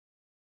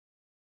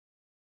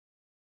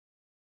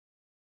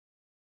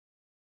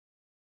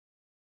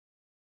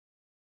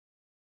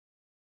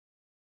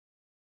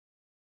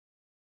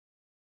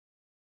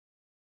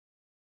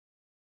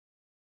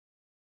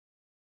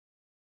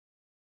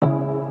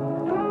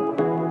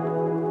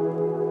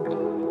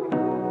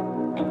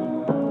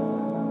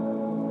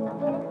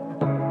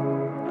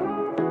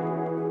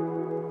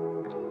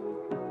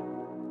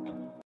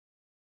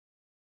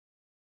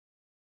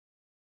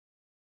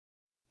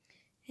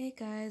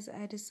guys,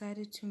 I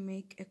decided to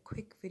make a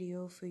quick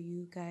video for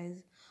you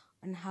guys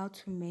on how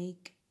to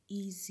make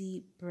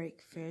easy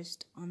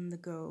breakfast on the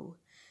go.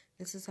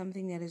 This is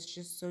something that is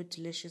just so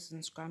delicious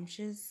and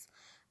scrumptious.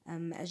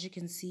 As you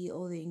can see,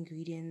 all the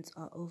ingredients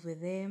are over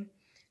there,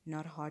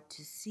 not hard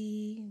to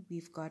see.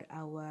 We've got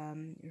our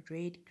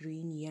red,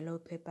 green, yellow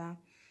pepper,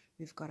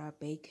 we've got our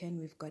bacon,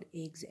 we've got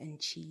eggs and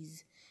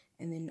cheese,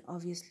 and then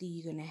obviously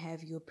you're going to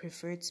have your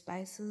preferred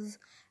spices,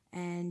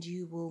 and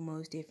you will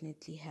most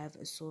definitely have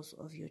a sauce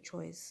of your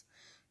choice.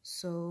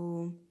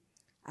 So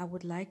I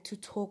would like to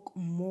talk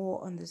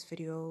more on this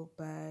video,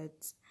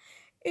 but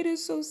it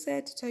is so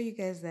sad to tell you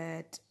guys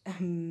that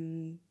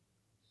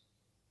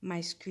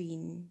my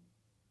screen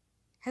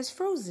has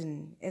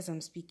frozen as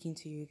I'm speaking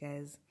to you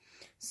guys.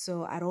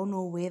 So I don't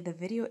know where the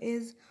video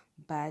is,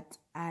 but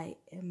I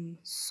am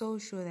so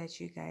sure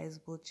that you guys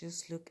will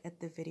just look at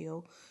the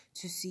video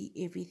to see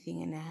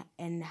everything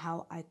and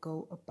how I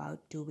go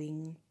about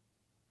doing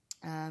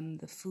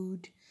the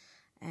food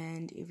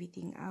and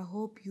everything. I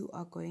hope you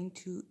are going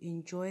to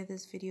enjoy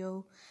this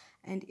video,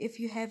 and if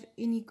you have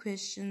any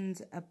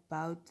questions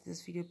about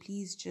this video,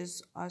 please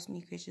just ask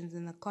me questions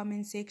in the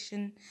comment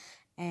section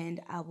and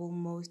I will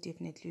most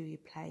definitely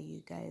reply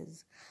you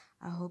guys.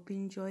 I hope you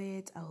enjoy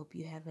it. I hope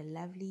you have a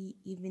lovely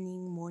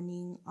evening,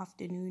 morning,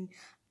 afternoon.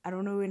 I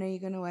don't know when are you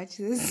gonna watch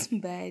this,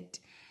 but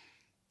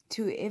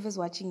to whoever's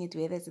watching it,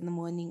 whether it's in the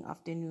morning,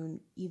 afternoon,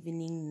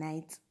 evening,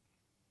 night,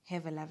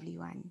 have a lovely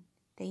one.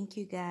 Thank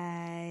you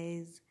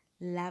guys.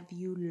 Love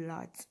you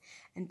lots.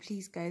 And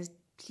please guys,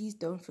 please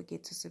don't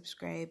forget to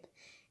subscribe.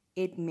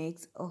 It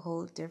makes a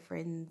whole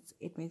difference.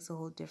 It makes a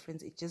whole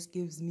difference. It just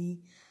gives me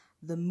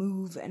the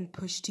move and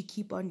push to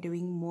keep on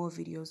doing more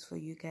videos for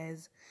you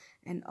guys.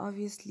 And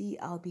obviously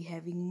I'll be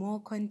having more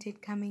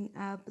content coming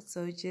up,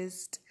 so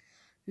just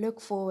look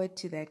forward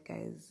to that,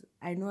 guys.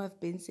 I know I've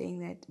been saying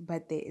that,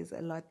 but there is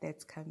a lot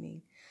that's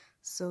coming.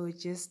 So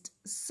just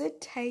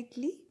sit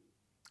tightly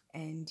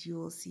and you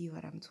will see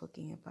what I'm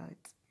talking about.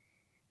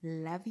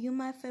 Love you,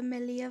 my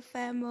Familiar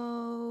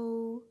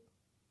Famo.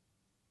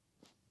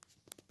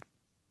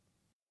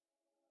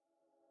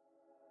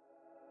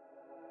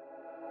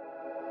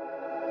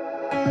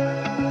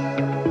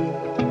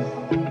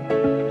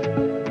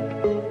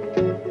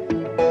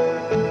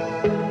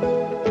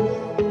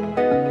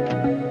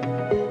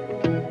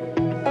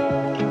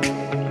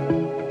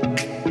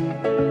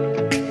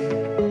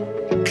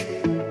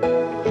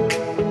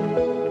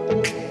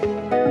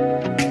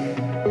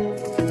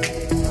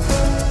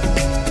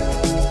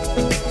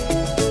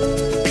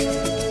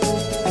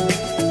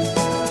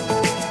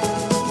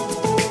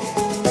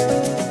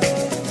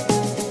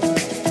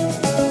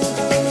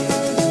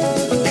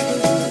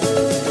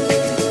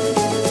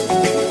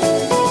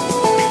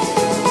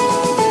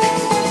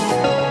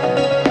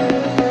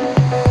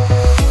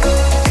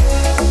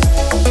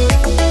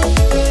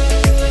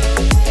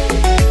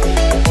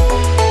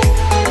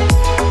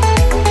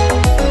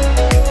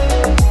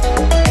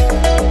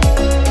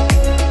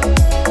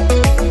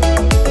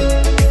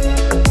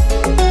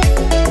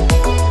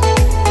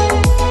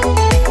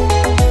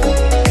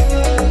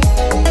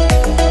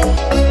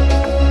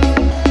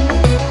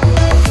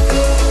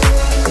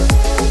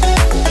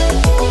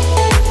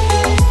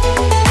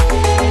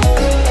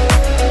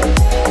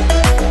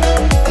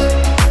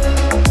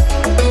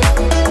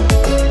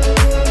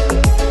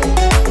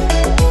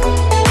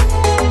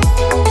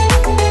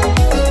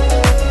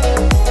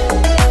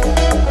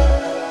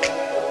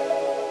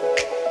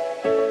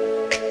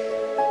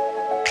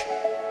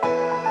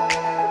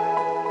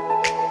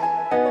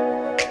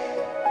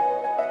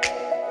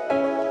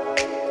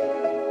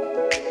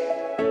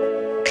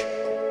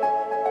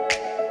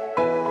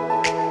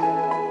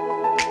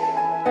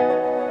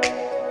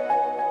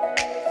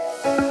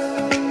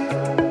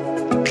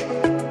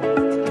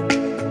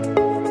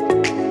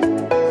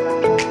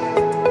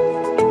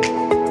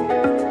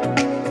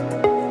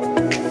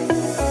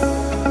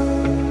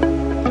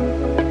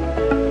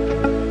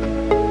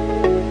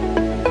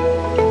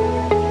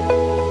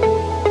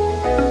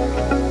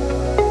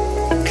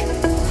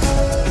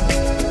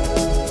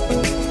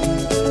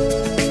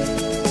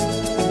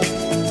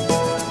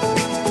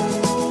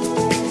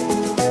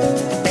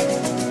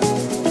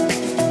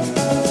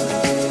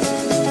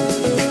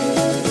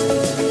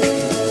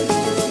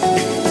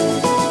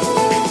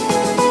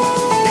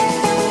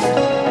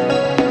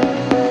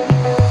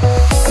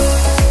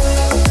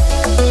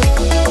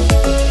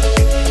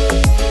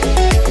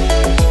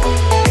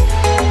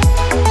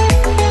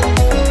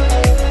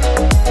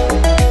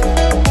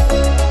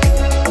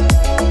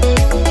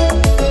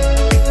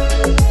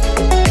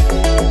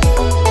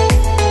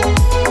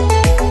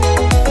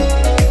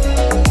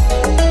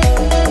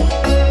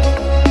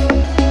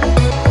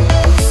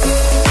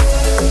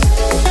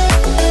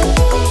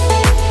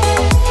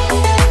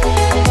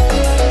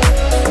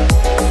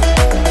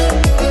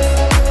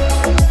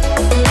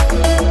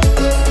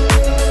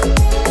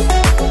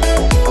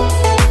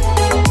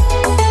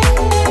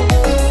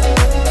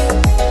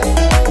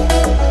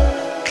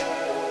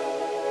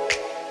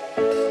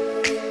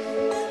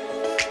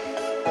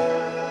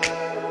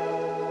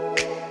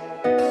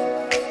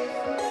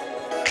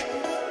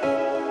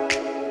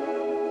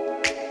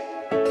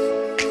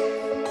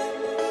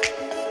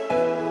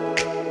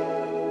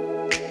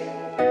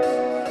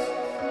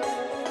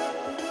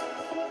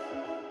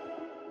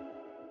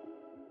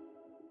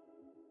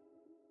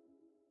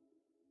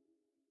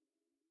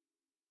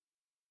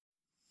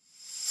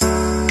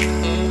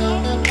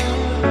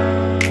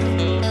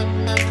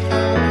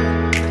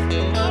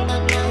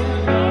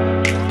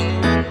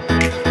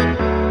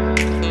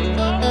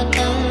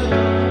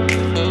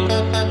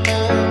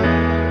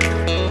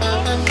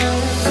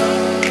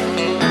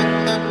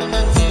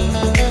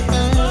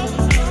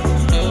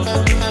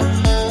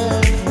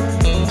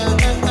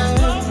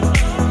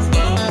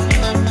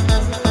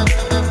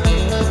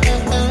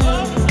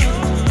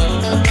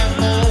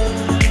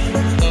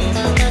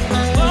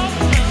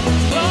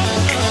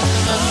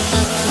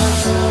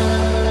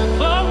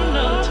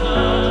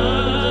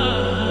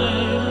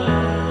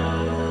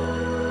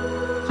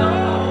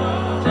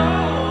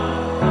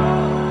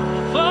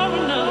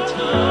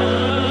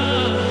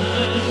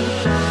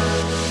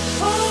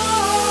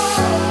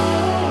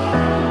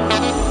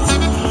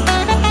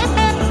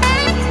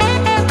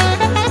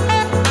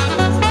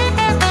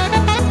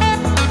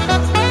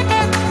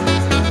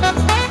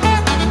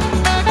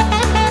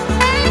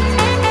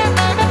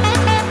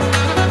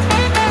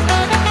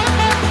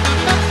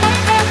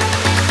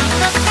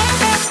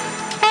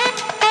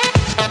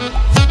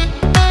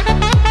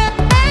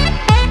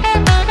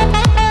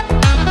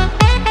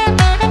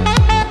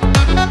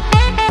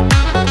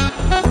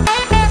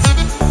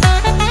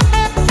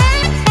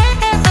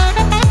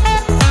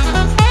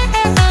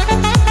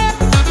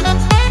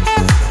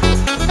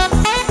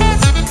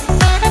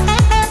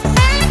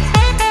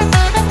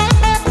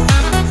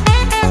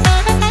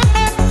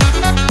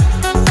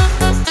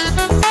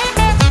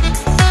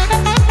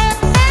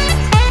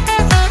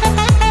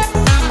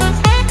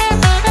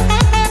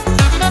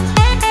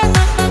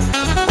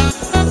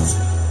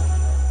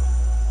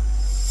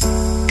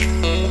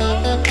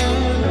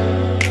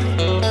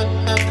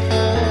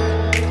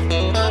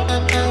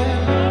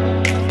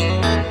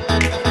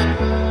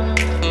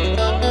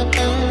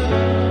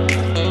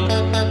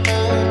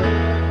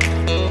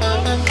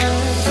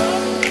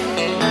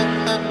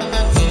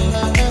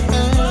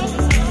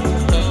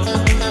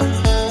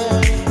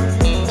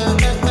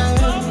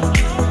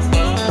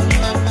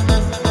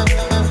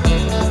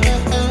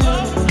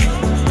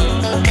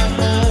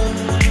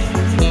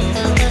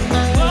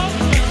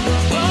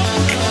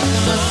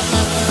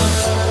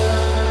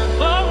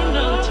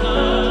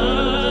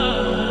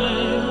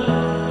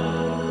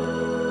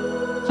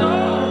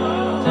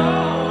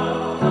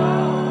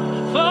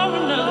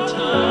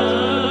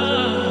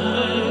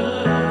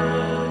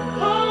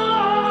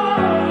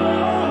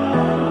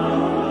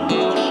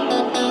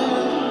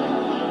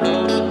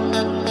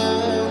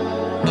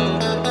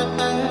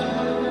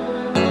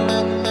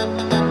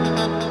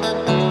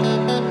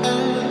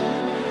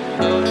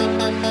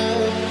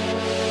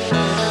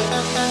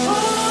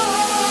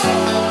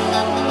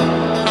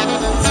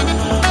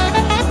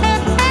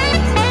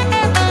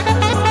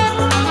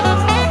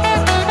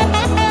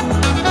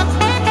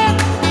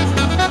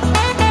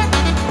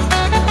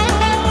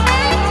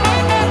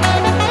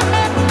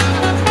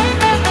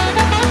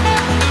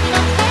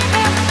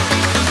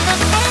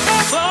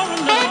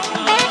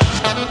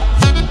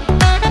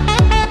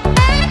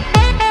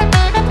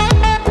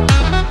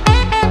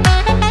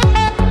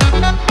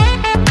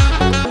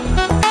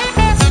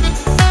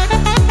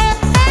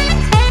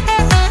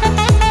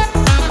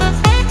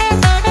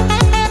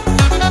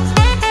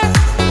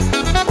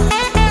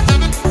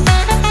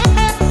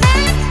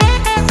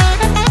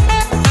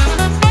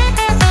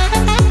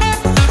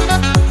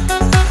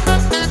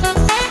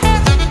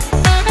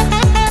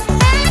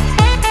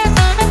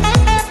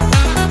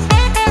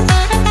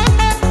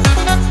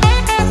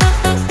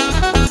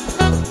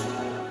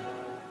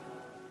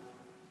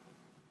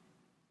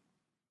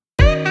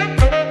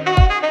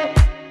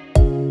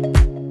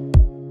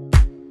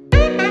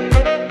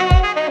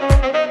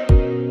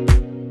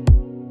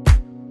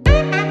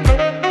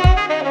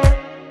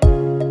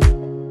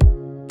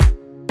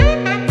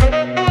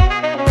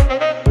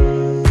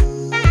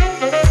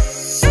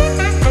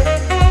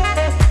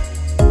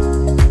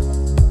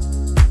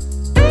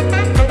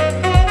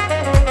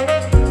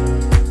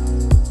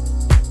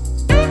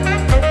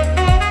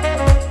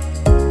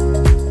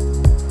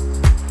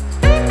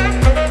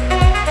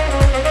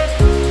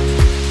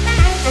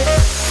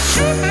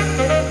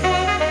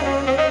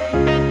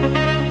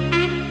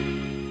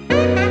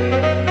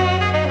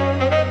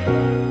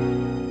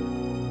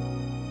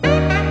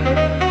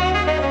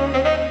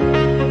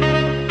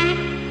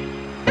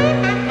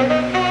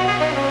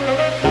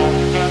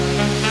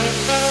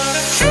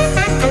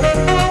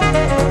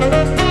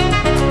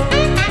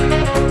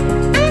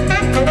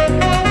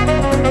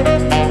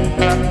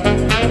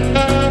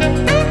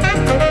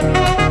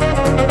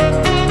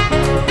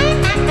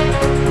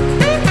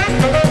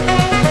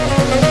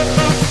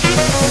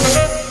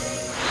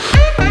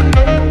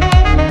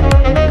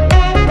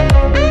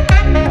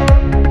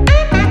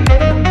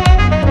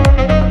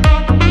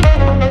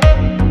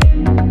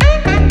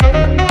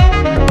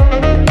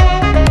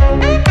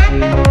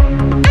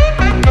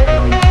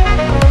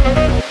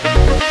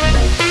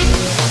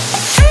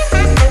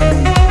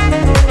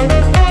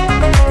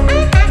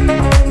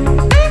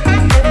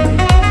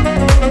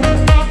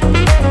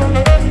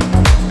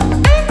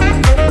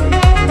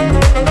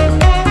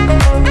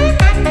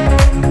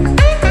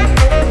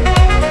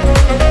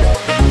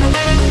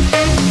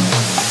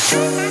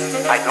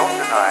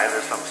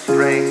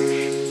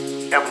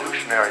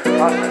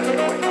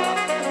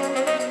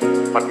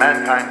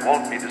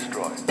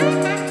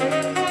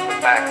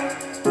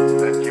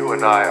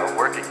 and I are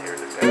working